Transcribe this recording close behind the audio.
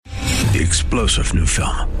The explosive new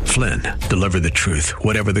film, Flynn, deliver the truth,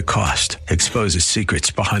 whatever the cost, exposes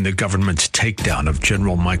secrets behind the government's takedown of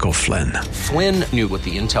General Michael Flynn. Flynn knew what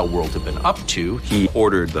the intel world had been up to. He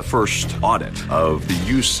ordered the first audit of the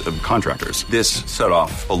use of contractors. This set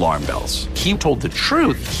off alarm bells. He told the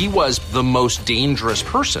truth. He was the most dangerous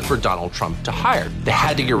person for Donald Trump to hire. They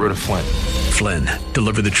had to get rid of Flynn. Flynn,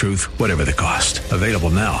 deliver the truth, whatever the cost. Available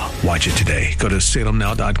now. Watch it today. Go to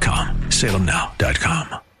salemnow.com.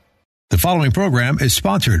 salemnow.com. The following program is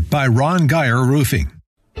sponsored by Ron Geyer Roofing.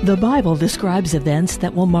 The Bible describes events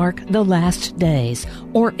that will mark the last days,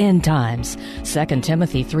 or end times. 2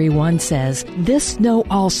 Timothy 3:1 says, "This know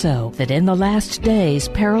also, that in the last days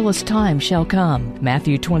perilous times shall come."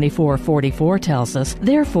 Matthew 24:44 tells us,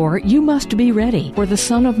 "Therefore you must be ready, for the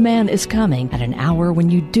Son of Man is coming at an hour when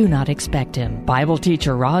you do not expect him." Bible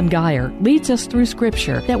teacher Ron Geyer leads us through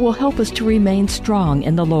Scripture that will help us to remain strong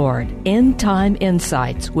in the Lord. End Time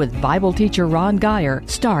Insights with Bible teacher Ron Geyer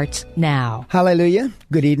starts now. Hallelujah.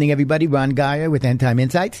 Good evening, everybody. Ron Geyer with End Time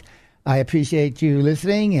Insights. I appreciate you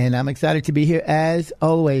listening, and I'm excited to be here as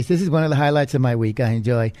always. This is one of the highlights of my week. I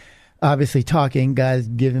enjoy, obviously, talking. God's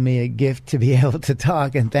given me a gift to be able to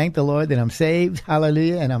talk, and thank the Lord that I'm saved.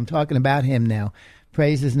 Hallelujah. And I'm talking about Him now.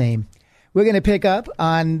 Praise His name. We're going to pick up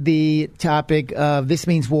on the topic of This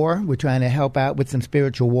Means War. We're trying to help out with some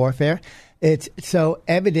spiritual warfare. It's so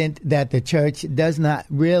evident that the church does not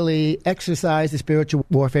really exercise the spiritual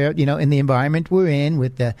warfare, in the environment we're in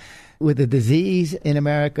with the disease in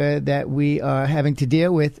America that we are having to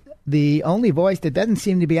deal with. The only voice that doesn't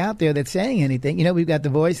seem to be out there that's saying anything, we've got the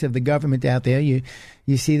voice of the government out there. You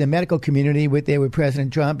see the medical community with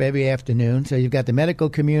President Trump every afternoon. So you've got the medical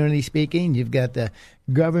community speaking. You've got the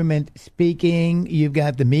government speaking. You've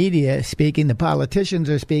got the media speaking. The politicians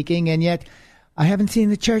are speaking. And yet I haven't seen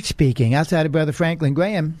the church speaking outside of Brother Franklin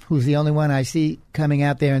Graham, who's the only one I see coming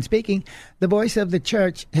out there and speaking. The voice of the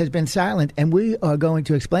church has been silent, and we are going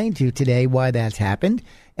to explain to you today why that's happened,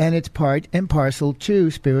 and it's part and parcel to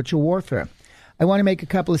spiritual warfare. I want to make a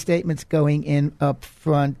couple of statements going in up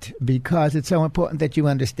front because it's so important that you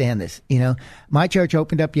understand this. My church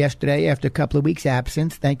opened up yesterday after a couple of weeks'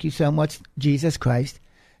 absence. Thank you so much, Jesus Christ.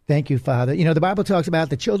 Thank you, Father. The Bible talks about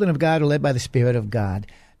the children of God are led by the Spirit of God.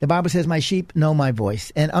 The Bible says, "My sheep know my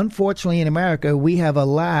voice." And unfortunately, in America, we have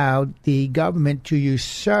allowed the government to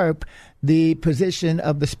usurp the position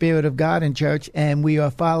of the Spirit of God in church, and we are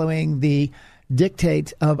following the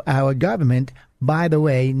dictates of our government. By the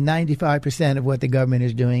way, 95% of what the government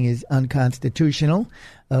is doing is unconstitutional,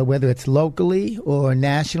 whether it's locally or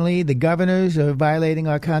nationally. The governors are violating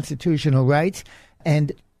our constitutional rights.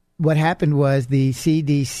 And what happened was the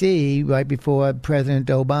CDC, right before President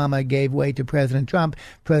Obama gave way to President Trump,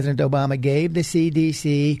 President Obama gave the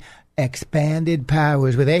CDC expanded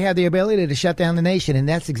powers where they had the ability to shut down the nation, and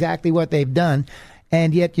that's exactly what they've done.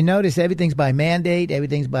 And yet you notice everything's by mandate,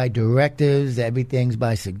 everything's by directives, everything's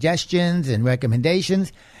by suggestions and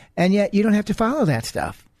recommendations, and yet you don't have to follow that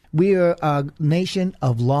stuff. We are a nation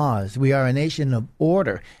of laws. We are a nation of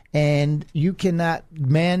order. And you cannot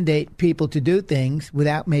mandate people to do things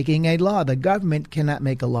without making a law. The government cannot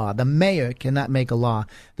make a law. The mayor cannot make a law.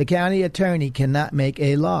 The county attorney cannot make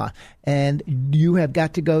a law. And you have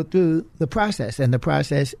got to go through the process. And the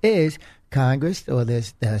process is Congress or the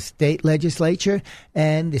state legislature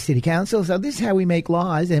and the city council. So this is how we make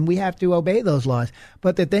laws, and we have to obey those laws.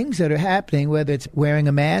 But the things that are happening, whether it's wearing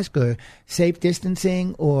a mask or safe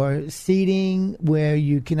distancing or seating where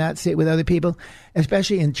you cannot sit with other people,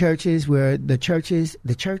 especially in churches where the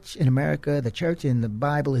church in America, the church in the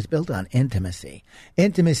Bible is built on intimacy.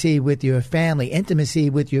 Intimacy with your family, intimacy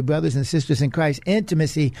with your brothers and sisters in Christ,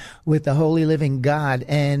 intimacy with the holy living God.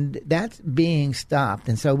 And that's being stopped.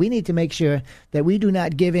 And so we need to make sure that we do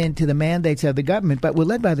not give in to the mandates of the government, but we're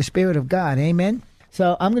led by the Spirit of God. Amen?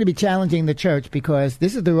 So I'm going to be challenging the church because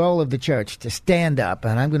this is the role of the church, to stand up.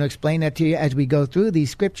 And I'm going to explain that to you as we go through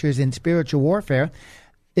these scriptures in spiritual warfare.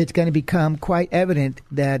 It's going to become quite evident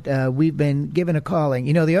that we've been given a calling.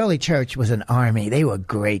 The early church was an army. They were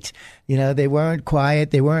great. They weren't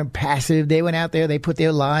quiet. They weren't passive. They went out there. They put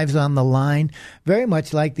their lives on the line, very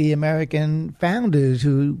much like the American founders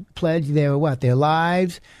who pledged their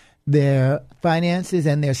lives, their finances,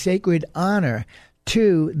 and their sacred honor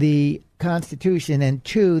to the Constitution and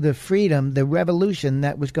to the freedom, the revolution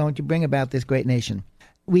that was going to bring about this great nation.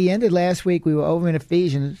 We ended last week, we were over in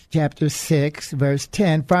Ephesians chapter 6, verse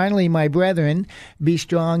 10. "Finally, my brethren, be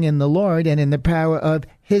strong in the Lord and in the power of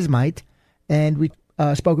his might." And we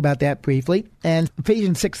spoke about that briefly. And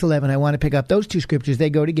Ephesians 6:11, I want to pick up those two scriptures.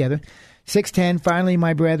 They go together. 6:10, finally,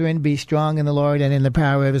 my brethren, be strong in the Lord and in the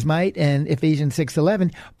power of his might. And Ephesians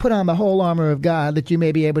 6:11, put on the whole armor of God that you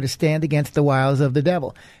may be able to stand against the wiles of the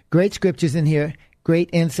devil. Great scriptures in here, great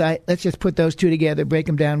insight. Let's just put those two together, break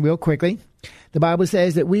them down real quickly. The Bible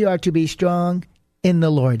says that we are to be strong in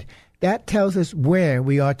the Lord. That tells us where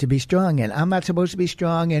we are to be strong in. I'm not supposed to be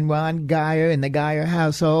strong in Ron Geyer, in the Geyer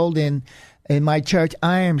household, in my church.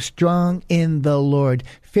 I am strong in the Lord.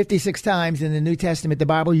 56 times in the New Testament, the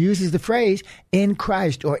Bible uses the phrase in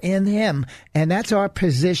Christ or in him. And that's our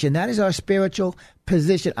position. That is our spiritual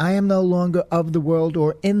position. I am no longer of the world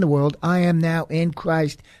or in the world. I am now in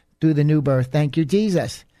Christ through the new birth. Thank you,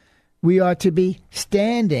 Jesus. We are to be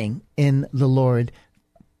standing in the Lord.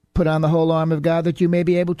 Put on the whole armor of God that you may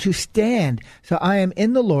be able to stand. So I am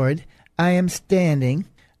in the Lord. I am standing.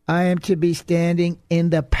 I am to be standing in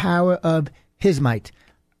the power of his might.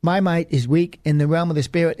 My might is weak in the realm of the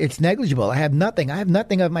Spirit. It's negligible. I have nothing. I have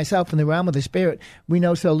nothing of myself in the realm of the Spirit. We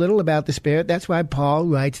know so little about the Spirit. That's why Paul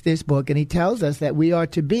writes this book, and he tells us that we are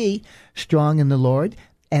to be strong in the Lord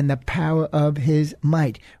and the power of his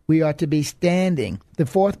might. We are to be standing. The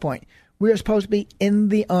fourth point, we are supposed to be in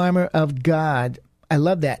the armor of God. I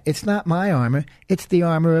love that. It's not my armor. It's the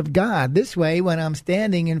armor of God. This way, when I'm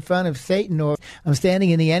standing in front of Satan or I'm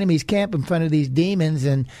standing in the enemy's camp in front of these demons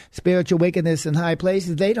and spiritual wickedness in high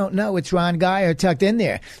places, they don't know it's Ron Geyer tucked in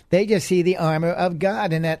there. They just see the armor of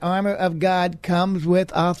God, and that armor of God comes with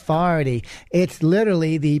authority. It's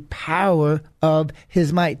literally the power of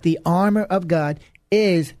his might. The armor of God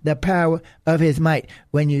is the power of his might.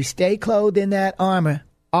 When you stay clothed in that armor,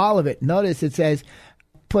 all of it, notice it says,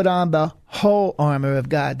 put on the whole armor of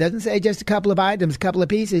God. Doesn't say just a couple of items, a couple of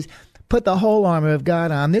pieces. Put the whole armor of God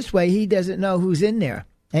on. This way, he doesn't know who's in there.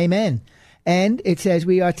 Amen. And it says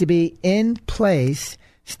we are to be in place,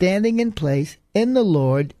 standing in place, in the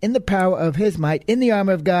Lord, in the power of his might, in the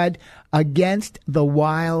armor of God, against the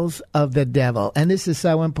wiles of the devil. And this is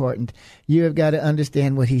so important. You have got to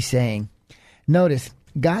understand what he's saying. Notice,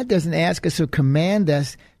 God doesn't ask us or command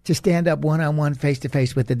us to stand up one-on-one,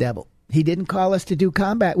 face-to-face with the devil. He didn't call us to do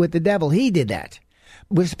combat with the devil. He did that.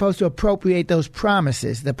 We're supposed to appropriate those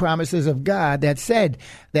promises, the promises of God that said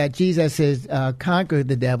that Jesus has conquered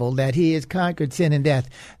the devil, that he has conquered sin and death,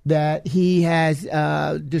 that he has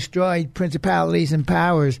destroyed principalities and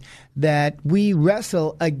powers, that we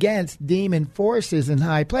wrestle against demon forces in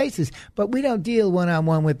high places. But we don't deal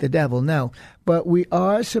one-on-one with the devil, no. But we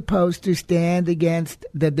are supposed to stand against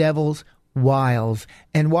the devil's wiles.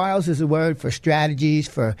 And wiles is a word for strategies,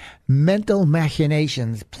 for mental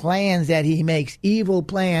machinations, plans that he makes, evil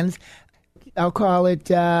plans. I'll call it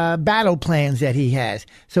battle plans that he has.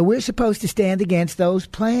 So we're supposed to stand against those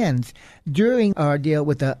plans. During our deal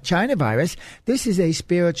with the China virus, this is a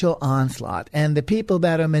spiritual onslaught. And the people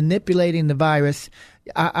that are manipulating the virus,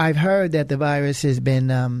 I've heard that the virus has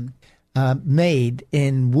been made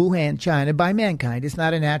in Wuhan, China by mankind. It's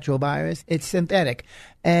not a natural virus. It's synthetic.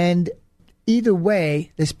 And either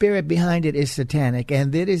way, the spirit behind it is satanic,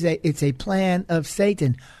 and it's a plan of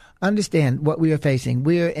Satan. Understand what we are facing.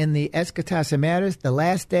 We are in the eschatos emeritus, the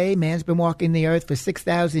last day. Man's been walking the earth for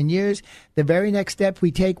 6,000 years. The very next step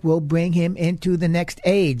we take will bring him into the next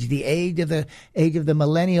age, the age of the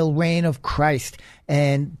millennial reign of Christ.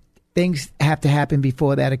 And things have to happen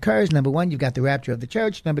before that occurs. Number one, you've got the rapture of the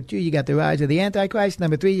church. Number two, you got the rise of the Antichrist.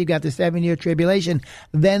 Number three, you got the 7-year tribulation,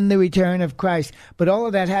 then the return of Christ. But all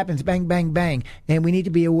of that happens bang, bang, bang. And we need to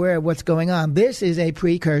be aware of what's going on. This is a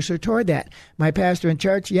precursor toward that. My pastor in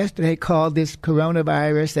church yesterday called this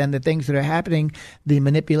coronavirus and the things that are happening, the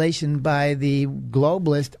manipulation by the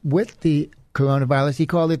globalist with the coronavirus, he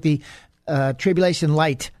called it the tribulation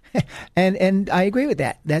light. And I agree with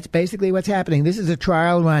that. That's basically what's happening. This is a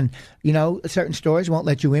trial run. You know, certain stores won't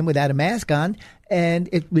let you in without a mask on, and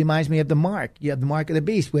it reminds me of the mark. You have the mark of the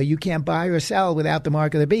beast, where you can't buy or sell without the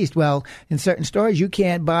mark of the beast. Well, in certain stores, you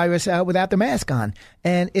can't buy or sell without the mask on.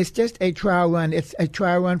 And it's just a trial run. It's a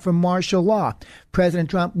trial run for martial law. President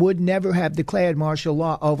Trump would never have declared martial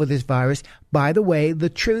law over this virus. By the way, the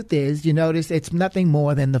truth is, you notice, it's nothing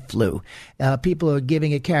more than the flu. People are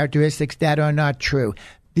giving it characteristics that are not true.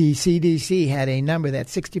 The CDC had a number that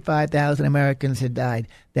 65,000 Americans had died.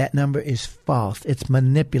 That number is false. It's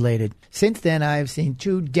manipulated. Since then, I have seen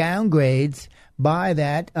 2 downgrades by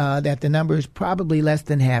that the number is probably less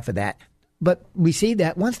than half of that. But we see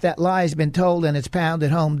that once that lie has been told and it's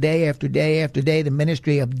pounded home day after day after day, the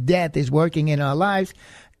ministry of death is working in our lives,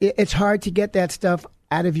 it's hard to get that stuff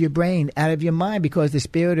out of your brain, out of your mind, because the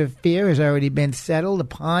spirit of fear has already been settled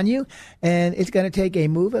upon you. And it's going to take a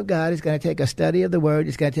move of God. It's going to take a study of the word.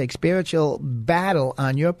 It's going to take spiritual battle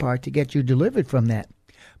on your part to get you delivered from that.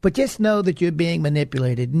 But just know that you're being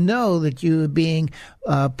manipulated. Know that you're being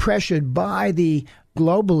pressured by the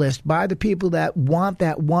globalists, by the people that want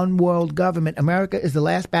that one world government. America is the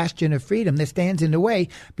last bastion of freedom that stands in the way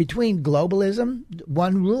between globalism,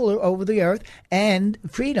 one ruler over the earth, and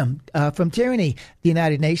freedom from tyranny. The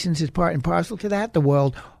United Nations is part and parcel to that. The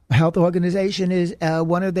World Health Organization is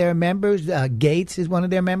one of their members. Gates is one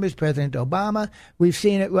of their members. President Obama. We've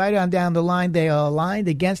seen it right on down the line. They are aligned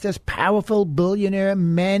against us. Powerful billionaire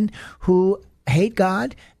men who hate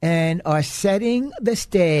God and are setting the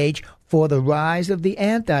stage for the rise of the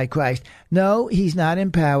Antichrist. No, he's not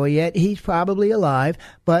in power yet. He's probably alive,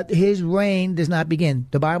 but his reign does not begin.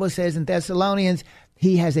 The Bible says in Thessalonians,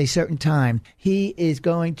 he has a certain time. He is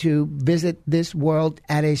going to visit this world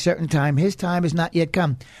at a certain time. His time has not yet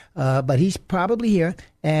come, but he's probably here.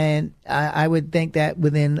 And I would think that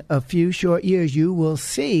within a few short years, you will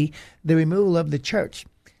see the removal of the church.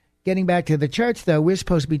 Getting back to the church, though, we're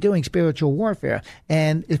supposed to be doing spiritual warfare.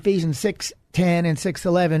 And Ephesians 6:10 and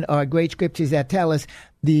 6:11 are great scriptures that tell us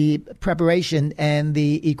the preparation and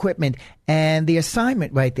the equipment and the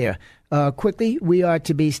assignment right there. Quickly, we are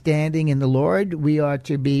to be standing in the Lord. We are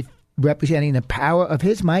to be representing the power of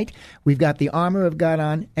his might. We've got the armor of God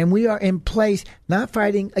on, and we are in place, not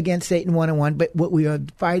fighting against Satan one-on-one, but what we are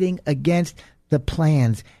fighting against the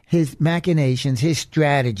plans, his machinations, his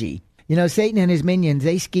strategy. You know, Satan and his minions,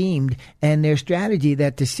 they schemed, and their strategy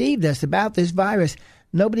that deceived us about this virus.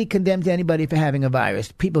 Nobody condemns anybody for having a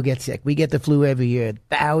virus. People get sick. We get the flu every year.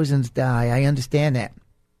 Thousands die. I understand that.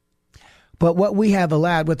 But what we have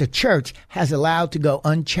allowed, what the church has allowed to go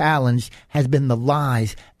unchallenged, has been the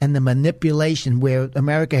lies and the manipulation where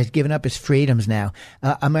America has given up its freedoms now.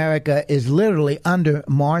 America is literally under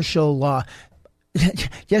martial law.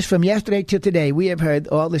 Just from yesterday to today, we have heard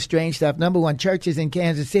all the strange stuff. Number one, churches in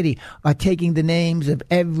Kansas City are taking the names of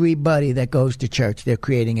everybody that goes to church. They're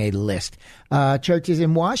creating a list. Churches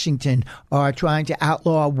in Washington are trying to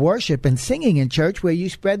outlaw worship and singing in church, where you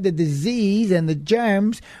spread the disease and the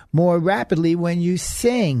germs more rapidly when you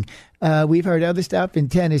sing. We've heard other stuff in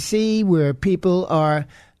Tennessee where people are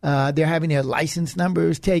they're having their license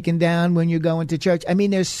numbers taken down when you're going to church. I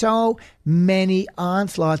mean, there's so many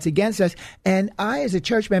onslaughts against us. And I, as a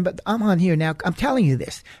church member, I'm on here now. I'm telling you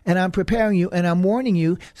this, and I'm preparing you, and I'm warning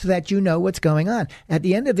you so that you know what's going on. At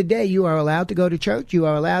the end of the day, you are allowed to go to church. You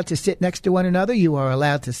are allowed to sit next to one another. You are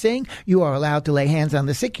allowed to sing. You are allowed to lay hands on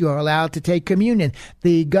the sick. You are allowed to take communion.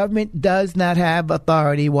 The government does not have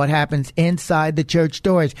authority what happens inside the church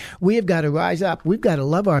doors. We have got to rise up. We've got to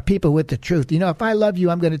love our people with the truth. You know, if I love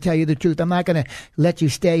you, I'm going to tell you the truth. I'm not going to let you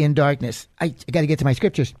stay in darkness. I got to get to my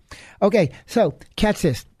scriptures. Okay, so catch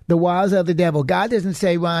this. The wiles of the devil. God doesn't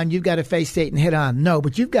say, Ron, you've got to face Satan head on. No,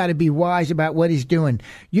 but you've got to be wise about what he's doing.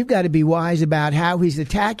 You've got to be wise about how he's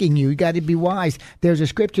attacking you. You've got to be wise. There's a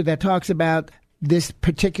scripture that talks about this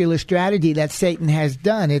particular strategy that Satan has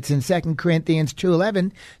done. It's in 2 Corinthians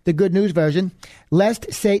 2:11, the Good News Version.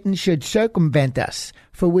 Lest Satan should circumvent us,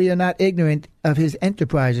 for we are not ignorant of his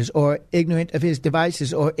enterprises, or ignorant of his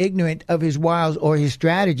devices, or ignorant of his wiles or his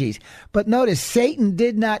strategies. But notice, Satan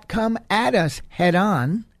did not come at us head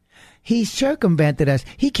on. He circumvented us.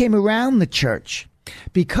 He came around the church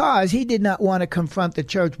because he did not want to confront the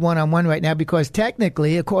church one-on-one right now, because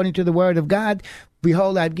technically, according to the word of God,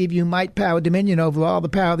 behold, I give you might, power, dominion over all the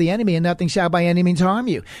power of the enemy, and nothing shall by any means harm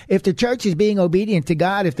you. If the church is being obedient to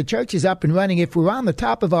God, if the church is up and running, if we're on the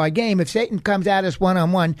top of our game, if Satan comes at us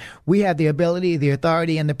one-on-one, we have the ability, the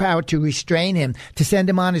authority, and the power to restrain him, to send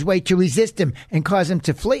him on his way, to resist him, and cause him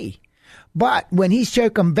to flee. But when he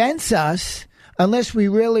circumvents us, unless we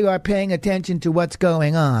really are paying attention to what's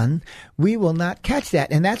going on, we will not catch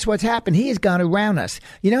that. And that's what's happened. He has gone around us.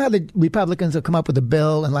 You know how the Republicans have come up with a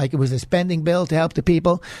bill, and like it was a spending bill to help the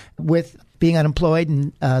people with being unemployed,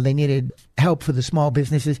 and they needed help for the small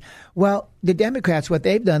businesses? Well, the Democrats, what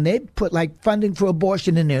they've done, they've put like funding for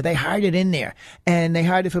abortion in there. They hired it in there, and they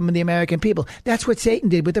hired it from the American people. That's what Satan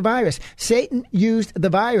did with the virus. Satan used the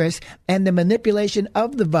virus and the manipulation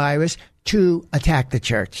of the virus to attack the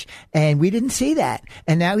church. And we didn't see that.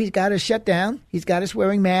 And now he's got us shut down. He's got us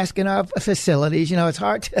wearing masks in our facilities. You know, it's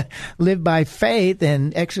hard to live by faith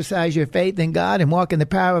and exercise your faith in God and walk in the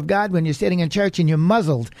power of God when you're sitting in church and you're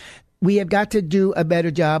muzzled. We have got to do a better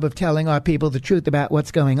job of telling our people the truth about what's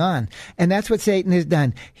going on. And that's what Satan has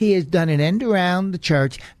done. He has done an end around the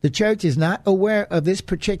church. The church is not aware of this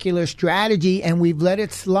particular strategy, and we've let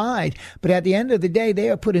it slide. But at the end of the day, they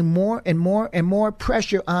are putting more and more and more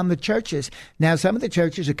pressure on the churches. Now, some of the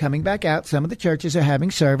churches are coming back out. Some of the churches are having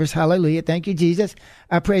service. Hallelujah. Thank you, Jesus.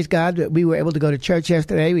 I praise God that we were able to go to church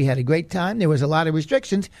yesterday. We had a great time. There was a lot of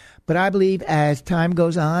restrictions. But I believe as time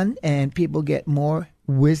goes on and people get more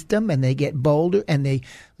wisdom and they get bolder and they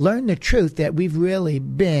learn the truth that we've really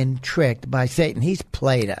been tricked by Satan. He's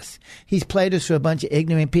played us. He's played us for a bunch of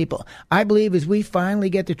ignorant people. I believe as we finally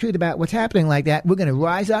get the truth about what's happening like that, we're going to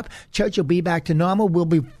rise up. Church will be back to normal. We'll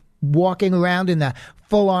be walking around in the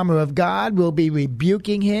full armor of God. We'll be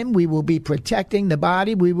rebuking him. We will be protecting the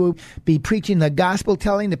body. We will be preaching the gospel,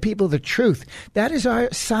 telling the people the truth. That is our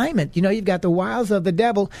assignment. You know, you've got the wiles of the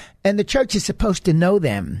devil, and the church is supposed to know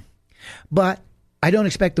them. But I don't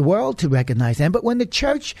expect the world to recognize them. But when the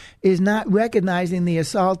church is not recognizing the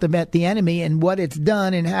assault about the enemy and what it's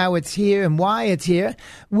done and how it's here and why it's here,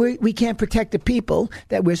 we can't protect the people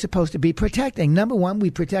that we're supposed to be protecting. Number one,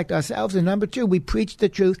 we protect ourselves. And number two, we preach the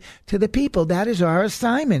truth to the people. That is our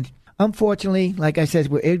assignment. Unfortunately, like I said,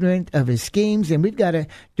 we're ignorant of his schemes, and we've got to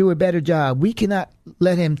do a better job. We cannot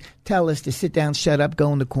let him tell us to sit down, shut up,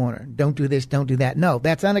 go in the corner. Don't do this, don't do that. No,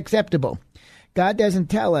 that's unacceptable. God doesn't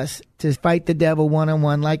tell us to fight the devil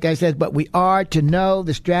one-on-one, like I said, but we are to know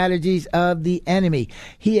the strategies of the enemy.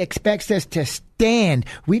 He expects us to stand.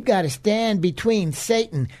 We've got to stand between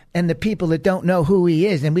Satan and the people that don't know who he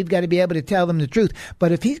is, and we've got to be able to tell them the truth.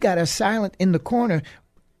 But if he's got us silent in the corner,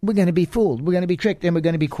 we're going to be fooled. We're going to be tricked, and we're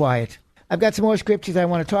going to be quiet. I've got some more scriptures I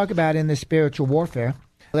want to talk about in this spiritual warfare.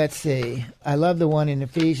 Let's see. I love the one in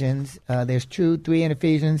Ephesians. There's 2, 3 in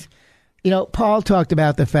Ephesians. You know, Paul talked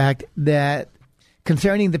about the fact that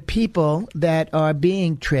concerning the people that are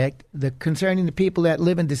being tricked, concerning the people that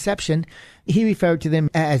live in deception, he referred to them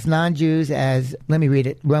as non-Jews as, let me read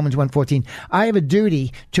it, Romans 1:14. I have a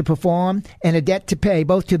duty to perform and a debt to pay,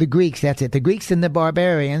 both to the Greeks, that's it, the Greeks and the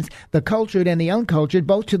barbarians, the cultured and the uncultured,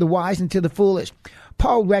 both to the wise and to the foolish.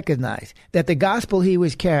 Paul recognized that the gospel he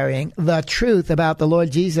was carrying, the truth about the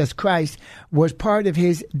Lord Jesus Christ, was part of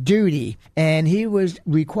his duty, and he was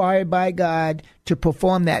required by God to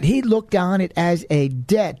perform that. He looked on it as a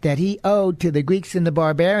debt that he owed to the Greeks and the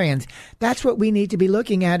barbarians. That's what we need to be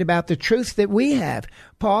looking at about the truths that we have.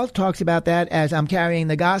 Paul talks about that as I'm carrying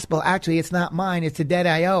the gospel. Actually, it's not mine. It's a debt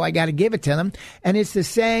I owe. I got to give it to them. And it's the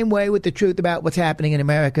same way with the truth about what's happening in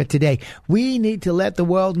America today. We need to let the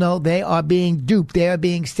world know they are being duped. They are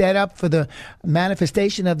being set up for the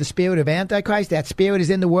manifestation of the spirit of Antichrist. That spirit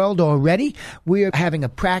is in the world already. We are having a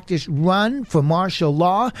practice run for martial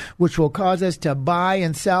law, which will cause us to buy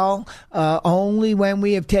and sell only when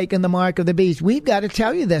we have taken the mark of the beast. We've got to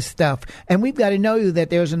tell you this stuff, and we've got to know you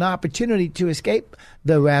that there's an opportunity to escape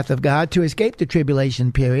the wrath of God, to escape the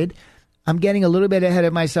tribulation period. I'm getting a little bit ahead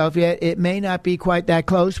of myself yet. It may not be quite that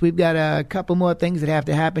close. We've got a couple more things that have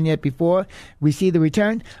to happen yet before we see the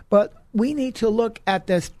return. But we need to look at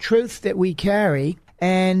the truths that we carry,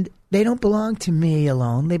 and they don't belong to me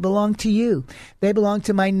alone. They belong to you. They belong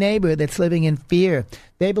to my neighbor that's living in fear.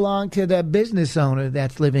 They belong to the business owner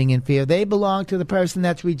that's living in fear. They belong to the person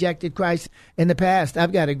that's rejected Christ in the past.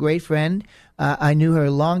 I've got a great friend. I knew her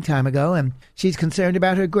a long time ago, and she's concerned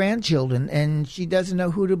about her grandchildren, and she doesn't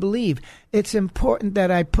know who to believe. It's important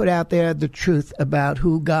that I put out there the truth about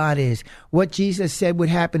who God is, what Jesus said would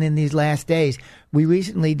happen in these last days. We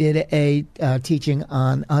recently did a teaching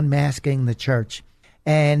on unmasking the church,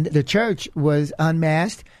 and the church was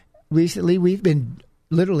unmasked. Recently, we've been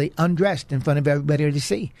literally undressed in front of everybody to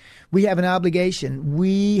see. We have an obligation.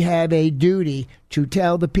 We have a duty to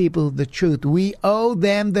tell the people the truth. We owe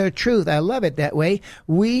them the truth. I love it that way.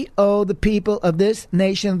 We owe the people of this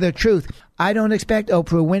nation the truth. I don't expect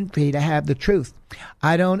Oprah Winfrey to have the truth.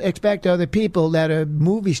 I don't expect other people that are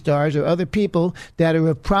movie stars or other people that are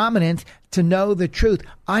of prominence to know the truth.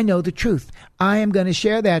 I know the truth. I am going to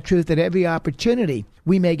share that truth at every opportunity.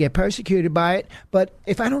 We may get persecuted by it, but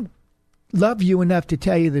if I don't love you enough to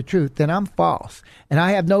tell you the truth, then I'm false. And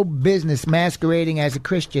I have no business masquerading as a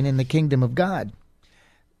Christian in the kingdom of God.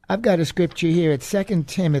 I've got a scripture here. It's 2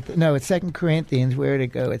 Corinthians. Where did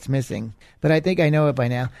it go? It's missing. But I think I know it by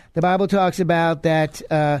now. The Bible talks about that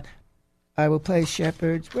I will play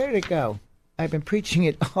shepherds. Where did it go? I've been preaching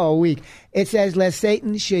it all week. It says, lest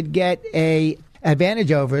Satan should get a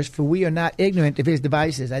advantage over us, for we are not ignorant of his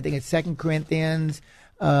devices. I think it's 2 Corinthians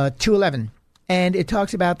 2:11. And it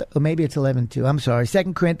talks about, or maybe it's 11:2. I'm sorry,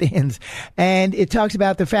 2 Corinthians. And it talks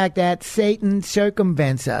about the fact that Satan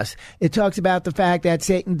circumvents us. It talks about the fact that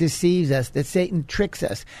Satan deceives us, that Satan tricks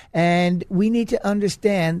us. And we need to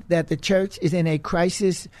understand that the church is in a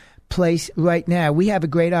crisis place right now. We have a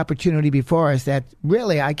great opportunity before us that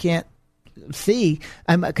really I can't see.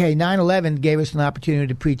 9/11 gave us an opportunity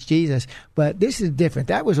to preach Jesus, but this is different.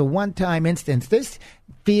 That was a one-time instance. This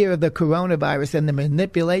fear of the coronavirus and the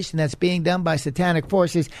manipulation that's being done by satanic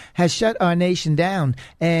forces has shut our nation down,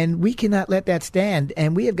 and we cannot let that stand,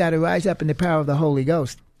 and we have got to rise up in the power of the Holy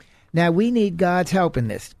Ghost. Now, we need God's help in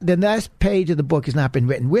this. The last page of the book has not been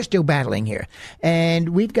written. We're still battling here. And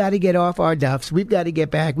we've got to get off our duffs. We've got to get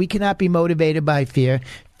back. We cannot be motivated by fear.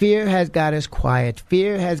 Fear has got us quiet.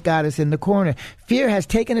 Fear has got us in the corner. Fear has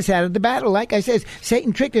taken us out of the battle. Like I said,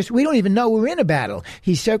 Satan tricked us. We don't even know we're in a battle.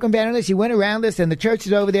 He circumvented us. He went around us, and the church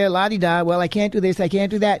is over there, la-di-da. Well, I can't do this. I can't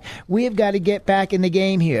do that. We have got to get back in the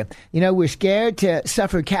game here. We're scared to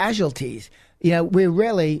suffer casualties. We're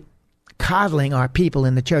really coddling our people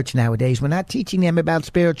in the church nowadays. We're not teaching them about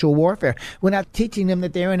spiritual warfare. We're not teaching them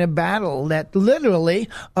that they're in a battle, that literally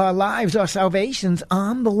our lives, our salvation's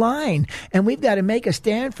on the line. And we've got to make a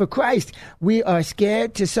stand for Christ. We are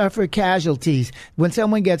scared to suffer casualties. When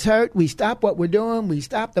someone gets hurt, we stop what we're doing. We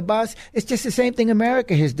stop the bus. It's just the same thing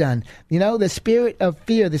America has done. The spirit of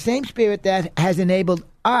fear, the same spirit that has enabled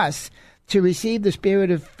us to receive the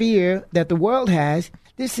spirit of fear that the world has.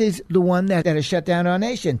 This is the one that has shut down our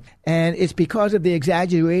nation. And it's because of the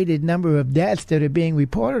exaggerated number of deaths that are being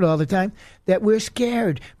reported all the time that we're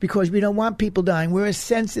scared, because we don't want people dying. We're a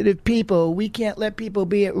sensitive people. We can't let people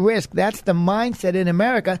be at risk. That's the mindset in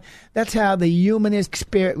America. That's how the humanist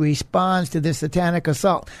spirit responds to this satanic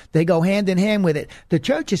assault. They go hand in hand with it. The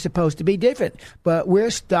church is supposed to be different, but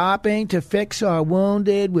we're stopping to fix our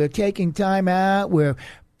wounded. We're taking time out. We're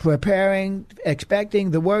preparing, expecting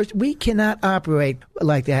the worst. We cannot operate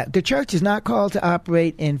like that. The church is not called to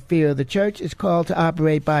operate in fear. The church is called to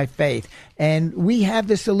operate by faith. And we have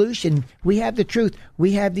the solution. We have the truth.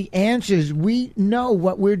 We have the answers. We know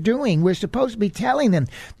what we're doing. We're supposed to be telling them.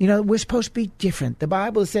 We're supposed to be different. The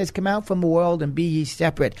Bible says, come out from the world and be ye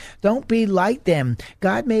separate. Don't be like them.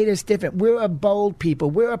 God made us different. We're a bold people.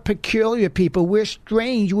 We're a peculiar people. We're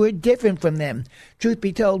strange. We're different from them. Truth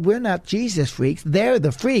be told, we're not Jesus freaks. They're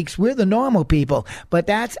the freaks. We're the normal people. But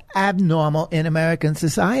that's abnormal in American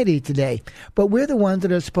society today. But we're the ones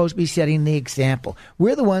that are supposed to be setting the example.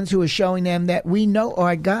 We're the ones who are showing them that we know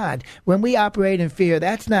our God. When we operate in fear,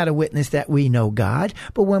 that's not a witness that we know God.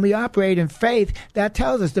 But when we operate in faith, that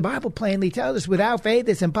tells us, the Bible plainly tells us, without faith,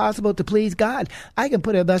 it's impossible to please God. I can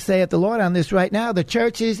put a thus saith the Lord on this right now. The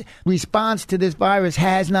church's response to this virus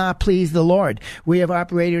has not pleased the Lord. We have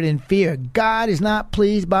operated in fear. God is not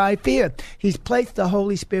pleased by fear. He's placed the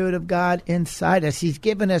Holy Spirit of God inside us. He's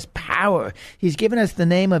given us power. He's given us the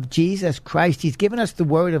name of Jesus Christ. He's given us the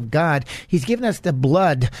Word of God. He's given us the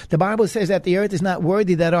blood. The Bible says that the earth is not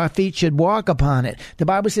worthy that our feet should walk upon it. The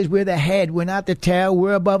Bible says we're the head, we're not the tail,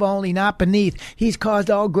 we're above only, not beneath. He's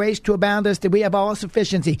caused all grace to abound us, that we have all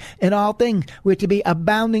sufficiency in all things. We're to be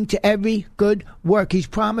abounding to every good work. He's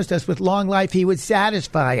promised us with long life He would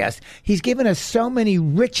satisfy us. He's given us so many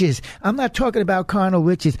riches. I'm not talking about carnal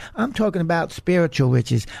riches. I'm talking about spiritual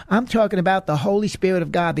riches. I'm talking about the Holy Spirit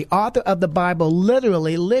of God, the author of the Bible,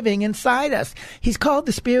 literally living inside us. He's called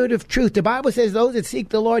the Spirit of truth. The Bible says those that seek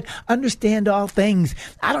the Lord understand all things.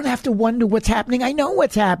 I don't have to wonder what's happening. I know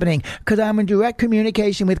what's happening because I'm in direct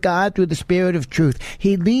communication with God through the Spirit of truth.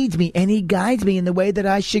 He leads me and He guides me in the way that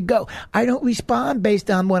I should go. I don't respond based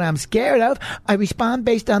on what I'm scared of. I respond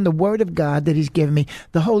based on the Word of God that He's given me.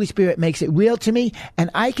 The Holy Spirit makes it real to me, and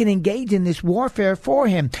I can engage in this warfare for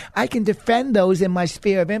Him. I can defend those in my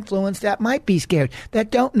sphere of influence that might be scared, that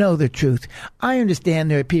don't know the truth. I understand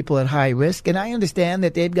there are people at high risk, and I understand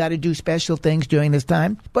that they've got to do special things during this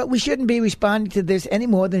time, but we shouldn't be responding to this any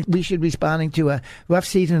more than we should be responding to a rough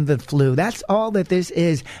season of the flu. That's all that this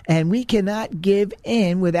is, and we cannot give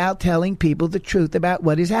in without telling people the truth about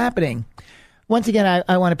what is happening. Once again,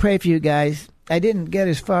 I want to pray for you guys. I didn't get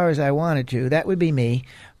as far as I wanted to. That would be me.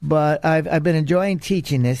 But I've been enjoying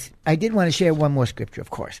teaching this. I did want to share one more scripture, of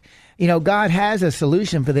course. God has a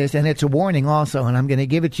solution for this, and it's a warning also, and I'm going to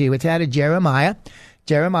give it to you. It's out of Jeremiah.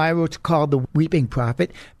 Jeremiah was called the weeping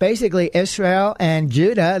prophet. Basically, Israel and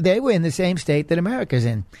Judah, they were in the same state that America's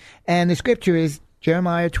in. And the scripture is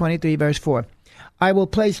Jeremiah 23, verse 4. I will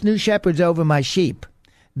place new shepherds over my sheep.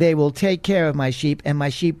 They will take care of my sheep, and my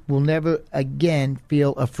sheep will never again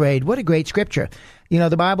feel afraid. What a great scripture.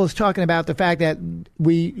 The Bible is talking about the fact that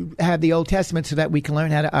we have the Old Testament so that we can learn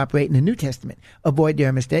how to operate in the New Testament, avoid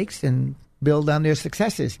their mistakes, and build on their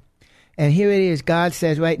successes. And here it is. God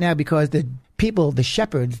says right now, because the people, the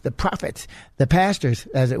shepherds, the prophets, the pastors,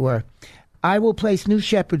 as it were, I will place new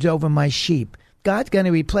shepherds over my sheep. God's going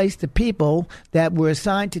to replace the people that were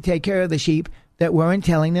assigned to take care of the sheep that weren't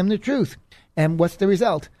telling them the truth. And what's the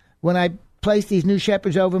result? When I place these new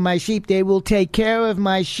shepherds over my sheep, they will take care of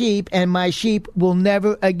my sheep, and my sheep will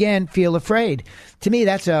never again feel afraid. To me,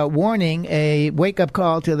 that's a warning, a wake-up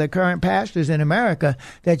call to the current pastors in America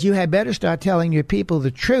that you had better start telling your people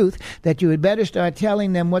the truth, that you had better start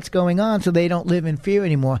telling them what's going on so they don't live in fear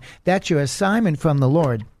anymore. That's your assignment from the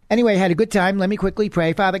Lord. Anyway, had a good time. Let me quickly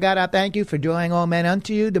pray. Father God, I thank you for drawing all men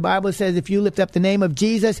unto you. The Bible says if you lift up the name of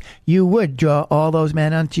Jesus, you would draw all those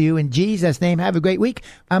men unto you. In Jesus' name, have a great week.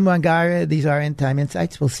 I'm Ron Geyer. These are End Time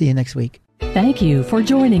Insights. We'll see you next week. Thank you for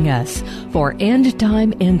joining us for End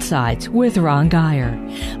Time Insights with Ron Geyer.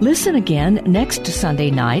 Listen again next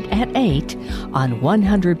Sunday night at 8 on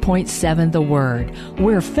 100.7 The Word,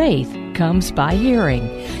 where faith comes by hearing.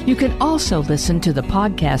 You can also listen to the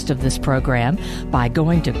podcast of this program by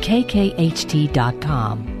going to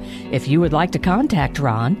kkht.com. If you would like to contact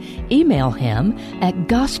Ron, email him at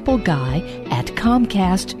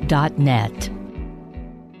gospelguy@comcast.net.